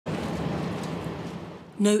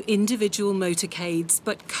No individual motorcades,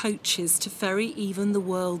 but coaches to ferry even the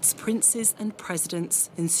world's princes and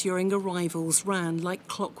presidents, ensuring arrivals ran like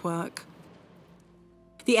clockwork.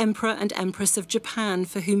 The Emperor and Empress of Japan,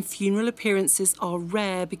 for whom funeral appearances are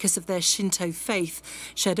rare because of their Shinto faith,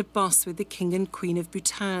 shared a bus with the King and Queen of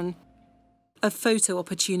Bhutan. A photo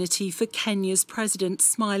opportunity for Kenya's president,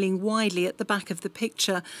 smiling widely at the back of the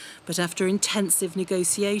picture. But after intensive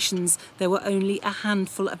negotiations, there were only a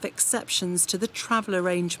handful of exceptions to the travel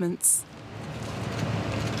arrangements.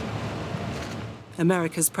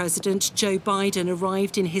 America's President Joe Biden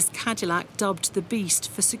arrived in his Cadillac, dubbed the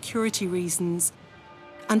Beast, for security reasons.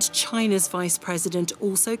 And China's Vice President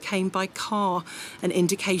also came by car, an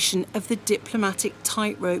indication of the diplomatic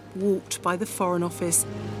tightrope walked by the Foreign Office.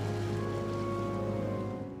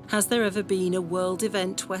 Has there ever been a world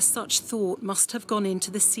event where such thought must have gone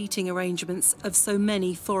into the seating arrangements of so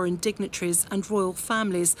many foreign dignitaries and royal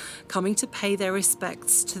families coming to pay their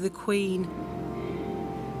respects to the Queen?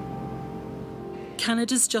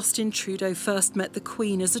 Canada's Justin Trudeau first met the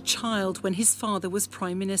Queen as a child when his father was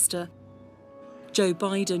Prime Minister. Joe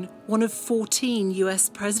Biden, one of 14 US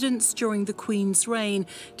presidents during the Queen's reign,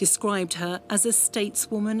 described her as a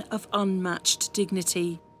stateswoman of unmatched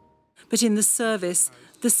dignity. But in the service,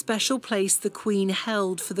 the special place the Queen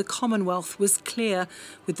held for the Commonwealth was clear,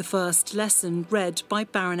 with the first lesson read by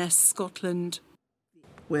Baroness Scotland.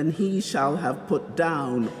 When he shall have put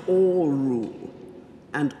down all rule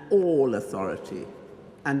and all authority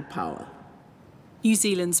and power. New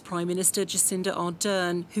Zealand's Prime Minister Jacinda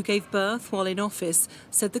Ardern, who gave birth while in office,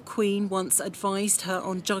 said the Queen once advised her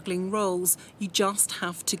on juggling roles, you just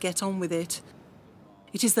have to get on with it.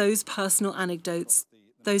 It is those personal anecdotes,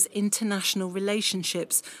 those international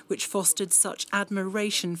relationships which fostered such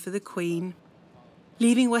admiration for the Queen.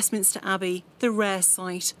 Leaving Westminster Abbey, the rare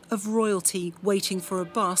sight of royalty waiting for a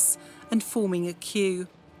bus and forming a queue.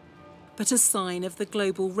 But a sign of the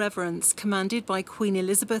global reverence commanded by Queen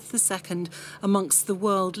Elizabeth II amongst the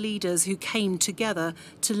world leaders who came together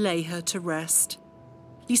to lay her to rest.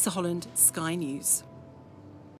 Lisa Holland, Sky News.